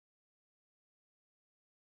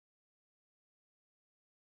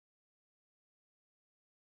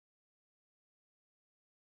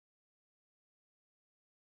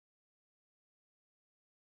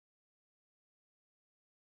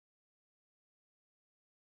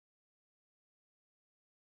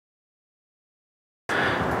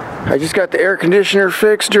I just got the air conditioner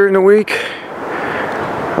fixed during the week.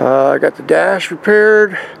 I got the dash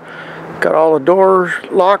repaired. Got all the door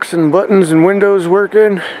locks and buttons and windows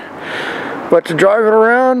working. But to drive it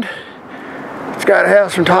around, it's got to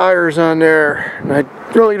have some tires on there. And I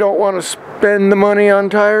really don't want to spend the money on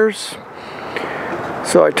tires.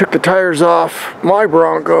 So I took the tires off my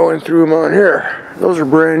Bronco and threw them on here. Those are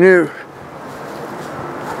brand new.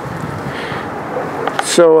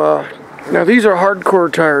 So now these are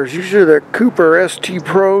hardcore tires. These are the Cooper ST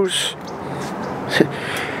Pros.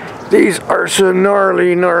 These are some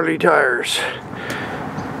gnarly tires.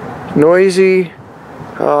 Noisy.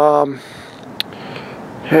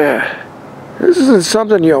 Yeah. This isn't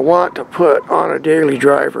something you want to put on a daily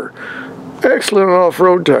driver. Excellent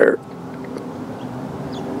off-road tire.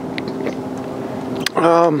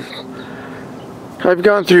 I've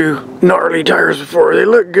gone through gnarly tires before. They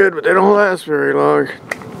look good, but they don't last very long.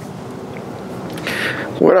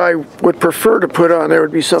 What I would prefer to put on there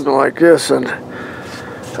would be something like this, and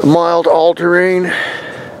a mild all-terrain.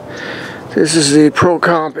 This is the Pro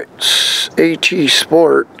Comp AT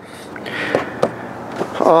Sport.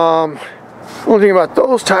 Only thing about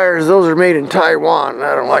those tires, those are made in Taiwan.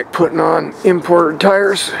 I don't like putting on imported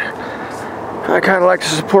tires. I kind of like to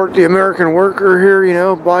support the American worker here, you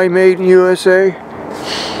know, buy made in USA.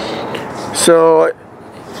 So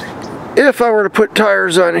if I were to put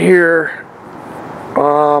tires on here,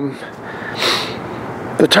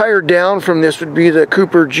 the tire down from this would be the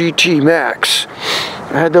Cooper GT Max.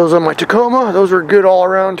 I had those on my Tacoma. Those were a good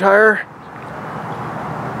all-around tire.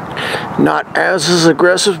 Not as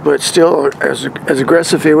aggressive, but still as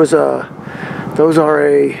aggressive. It was those are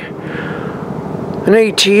an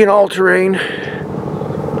AT, an all-terrain.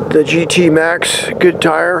 The GT Max, good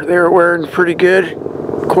tire. They were wearing pretty good,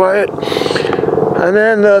 quiet. And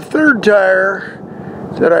then the third tire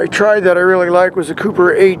that I tried that I really liked was the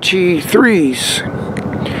Cooper AT3s.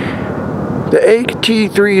 The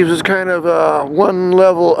AT3s was kind of one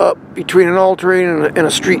level up between an all-terrain and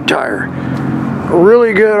a street tire.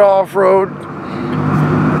 Really good off-road.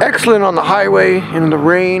 Excellent on the highway, in the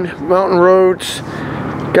rain, mountain roads.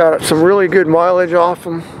 Got some really good mileage off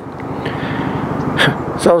them.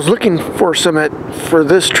 So I was looking for some for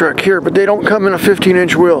this truck here, but they don't come in a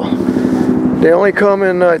 15-inch wheel. They only come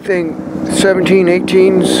in, I think, 17,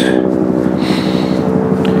 18s.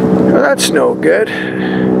 Now, that's no good.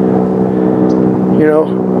 You know,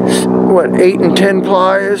 what, 8 and 10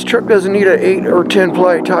 ply? This truck doesn't need an 8 or 10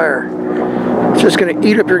 ply tire. It's just going to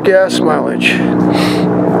eat up your gas mileage.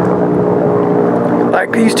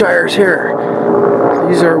 Like these tires here.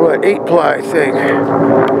 These are what, 8 ply, I think.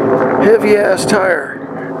 Heavy ass tire.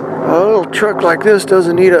 A little truck like this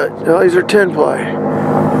doesn't need no, these are 10 ply.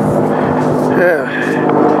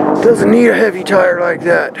 Yeah. Doesn't need a heavy tire like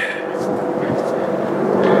that.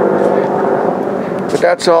 But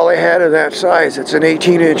that's all they had of that size. It's an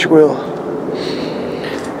 18-inch wheel.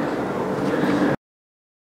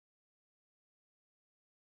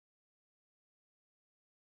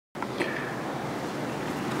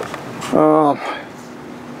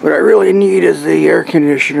 What I really need is the air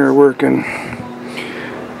conditioner working.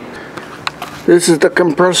 This is the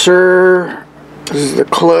compressor. This is the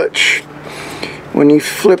clutch. When you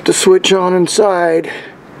flip the switch on inside,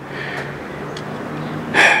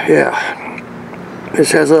 yeah,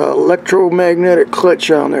 this has an electromagnetic clutch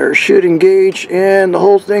on there. It should engage and the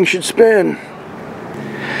whole thing should spin.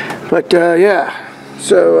 But yeah,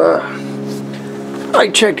 so I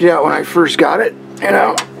checked it out when I first got it, you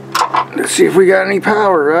know. Let's see if we got any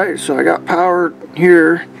power, right? So I got power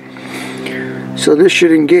here. So this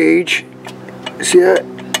should engage. See that?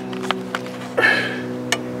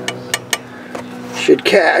 Should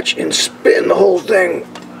catch and spin the whole thing.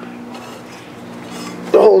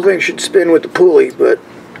 The whole thing should spin with the pulley, but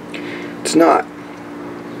it's not.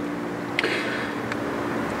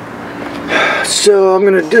 So I'm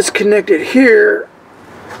going to disconnect it here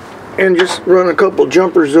and just run a couple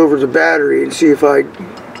jumpers over the battery and see if I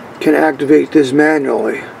can activate this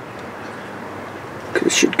manually.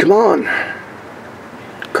 It should come on.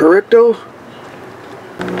 Correcto?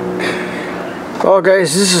 Well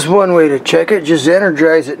guys, this is one way to check it. Just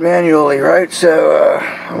energize it manually, right? So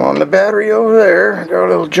I'm on the battery over there. Got a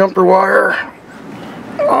little jumper wire.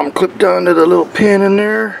 I'm clipped onto the little pin in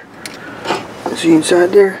there. See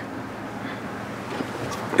inside there?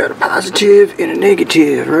 Got a positive and a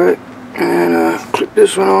negative, right? And clip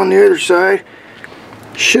this one on the other side.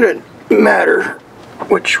 Shouldn't matter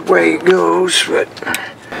which way it goes, but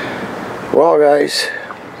well guys,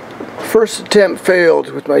 first attempt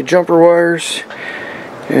failed with my jumper wires,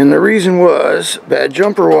 and the reason was bad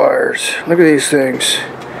jumper wires. Look at these things.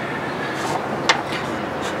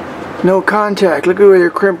 No contact. Look at the way they're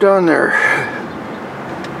crimped on there.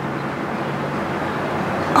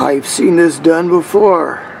 I've seen this done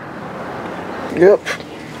before. Yep.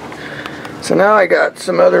 So now I got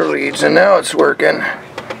some other leads and now it's working.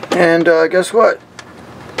 And guess what?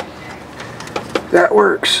 That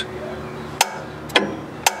works.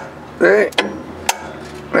 Hey,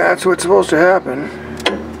 that's what's supposed to happen.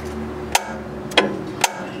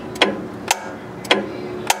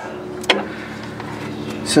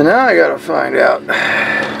 So now I gotta find out.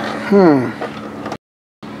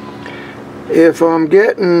 If I'm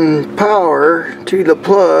getting power to the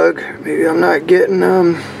plug, maybe I'm not getting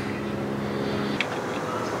there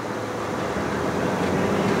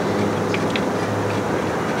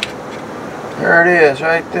it is,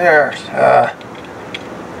 right there.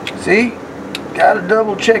 See? Gotta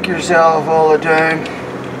double check yourself all the time.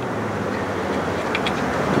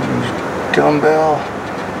 Dumbbell.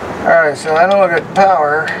 Alright, so I know I got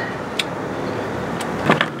power.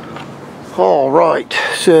 Alright,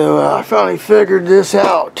 so I finally figured this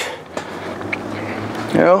out.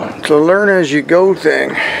 You know, it's a learn as you go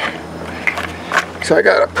thing. So I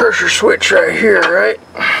got a pressure switch right here, right?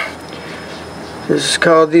 This is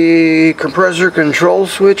called the compressor control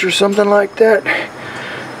switch or something like that.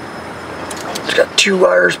 It's got 2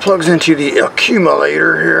 wires plugs into the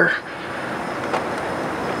accumulator here.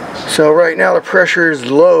 So right now the pressure is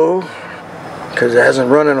low because it hasn't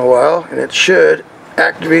run in a while, and it should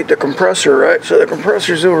activate the compressor, right? So the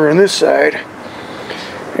compressor's over on this side,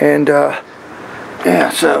 and yeah,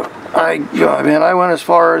 so I went as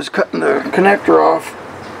far as cutting the connector off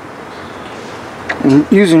and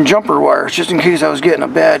using jumper wires just in case I was getting a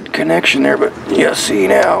bad connection there. But yeah, see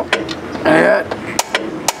now that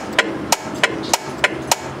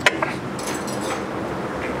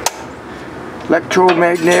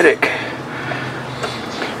electromagnetic.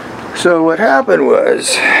 So what happened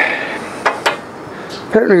was,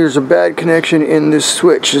 apparently there's a bad connection in this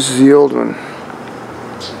switch. This is the old one.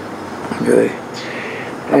 Okay.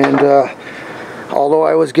 And although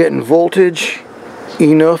I was getting voltage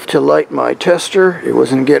enough to light my tester, it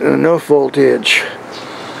wasn't getting enough voltage.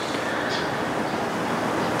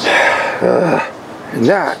 And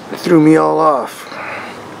that threw me all off.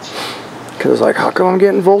 Because like, how come I'm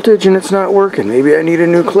getting voltage and it's not working? Maybe I need a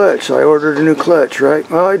new clutch. So I ordered a new clutch, right?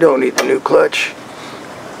 Well, I don't need the new clutch.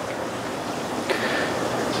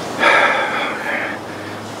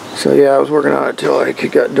 So yeah, I was working on it till like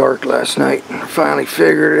it got dark last night. I finally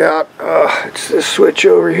figured it out. It's this switch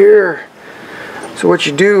over here. So what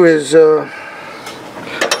you do is,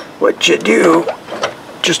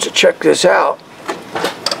 just to check this out,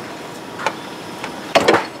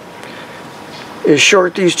 is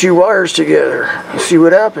short these 2 wires together and see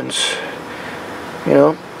what happens. You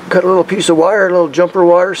know, cut a little piece of wire, a little jumper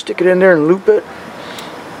wire, stick it in there and loop it,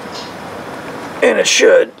 and it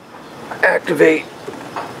should activate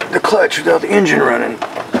the clutch without the engine running.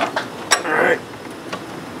 Alright.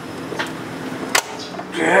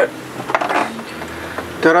 Yeah.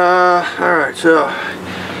 Ta-da! Alright, so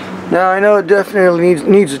now I know it definitely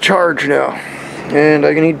needs a charge now. And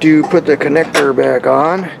I need to put the connector back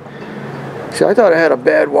on. See, I thought I had a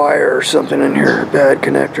bad wire or something in here, a bad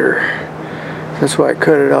connector. That's why I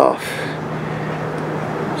cut it off.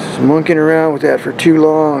 Just monkeying around with that for too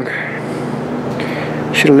long.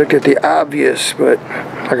 Should have looked at the obvious, but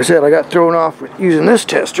like I said, I got thrown off with using this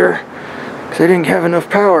tester because I didn't have enough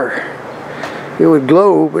power. It would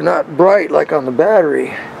glow, but not bright like on the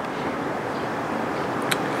battery.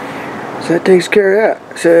 So that takes care of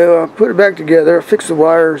that. So I put it back together, fix the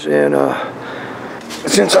wires, and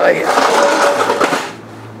since I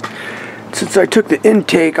took the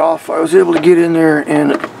intake off, I was able to get in there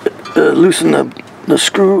and loosen the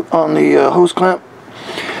screw on the hose clamp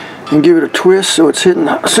and give it a twist so it's sitting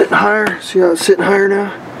higher. See how it's sitting higher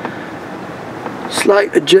now?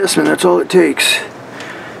 Slight adjustment, that's all it takes.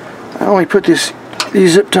 I only put these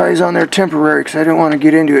zip ties on there temporary because I didn't want to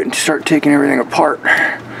get into it and start taking everything apart.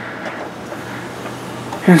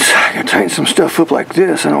 And so I gotta tighten some stuff up like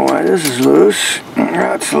this. I don't know why this is loose.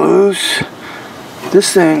 That's loose.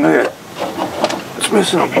 This thing, look at it. It's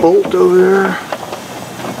missing a bolt over there.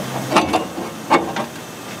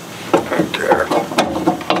 Right there.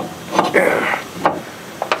 Yeah.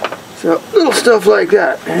 So little stuff like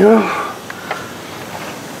that, you know.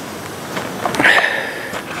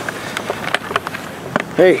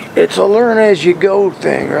 Hey, it's a learn as you go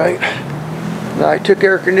thing, right? I took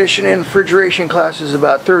air conditioning and refrigeration classes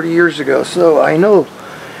about 30 years ago, so I know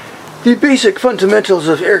the basic fundamentals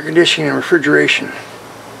of air conditioning and refrigeration.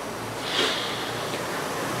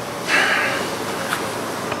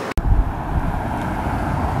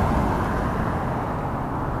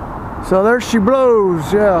 So there she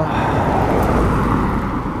blows, yeah.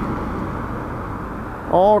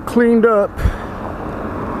 All cleaned up.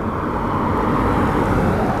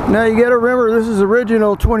 Now you gotta remember, this is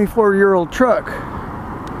original 24-year-old truck.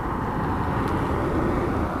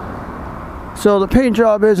 So the paint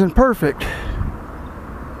job isn't perfect.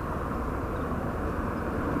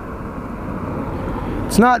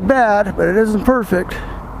 It's not bad, but it isn't perfect.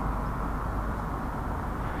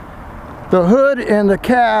 The hood and the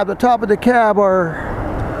cab, the top of the cab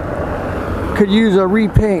could use a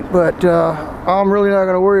repaint, but I'm really not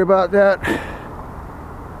going to worry about that.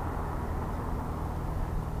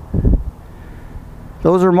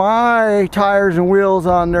 Those are my tires and wheels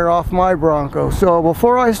on there off my Bronco. So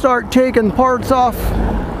before I start taking parts off,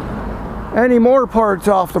 any more parts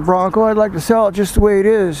off the Bronco, I'd like to sell it just the way it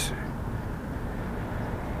is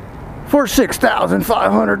for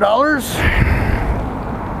 $6,500.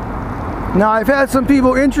 Now I've had some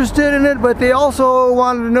people interested in it, but they also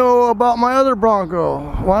wanted to know about my other Bronco.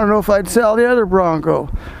 Want to know if I'd sell the other Bronco,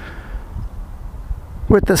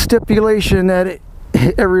 with the stipulation that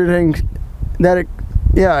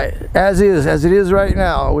yeah, as it is right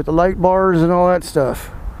now, with the light bars and all that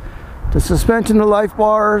stuff. The suspension, the life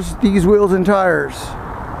bars, these wheels and tires.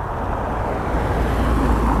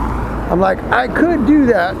 I'm like, I could do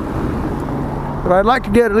that, but I'd like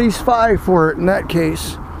to get at least 5 for it in that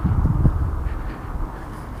case.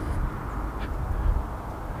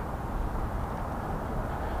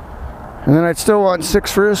 And then I'd still want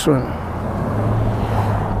 6 for this one.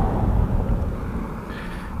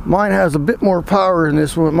 Mine has a bit more power in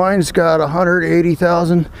this one. Mine's got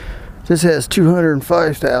 180,000. This has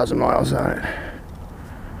 205,000 miles on it.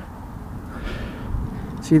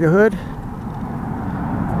 See the hood?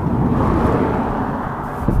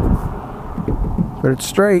 But it's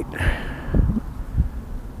straight.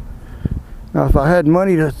 Now if I had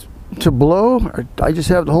money to blow, I just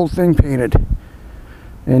have the whole thing painted.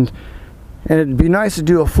 And it'd be nice to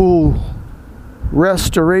do a full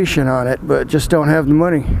restoration on it, but just don't have the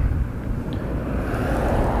money.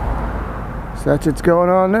 So that's what's going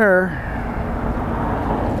on there.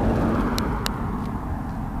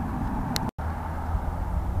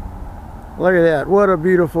 Look at that, what a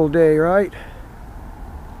beautiful day, right?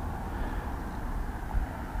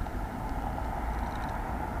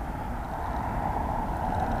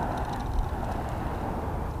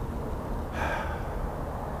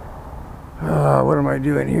 What am I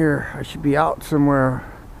doing here? I should be out somewhere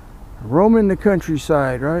roaming the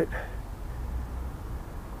countryside, right?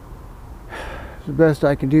 It's the best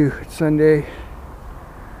I can do. It's Sunday.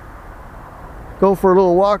 Go for a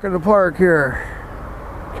little walk in the park here.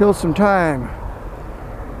 Kill some time.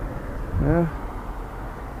 Yeah.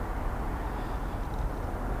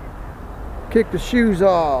 Kick the shoes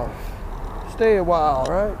off. Stay a while,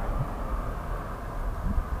 right?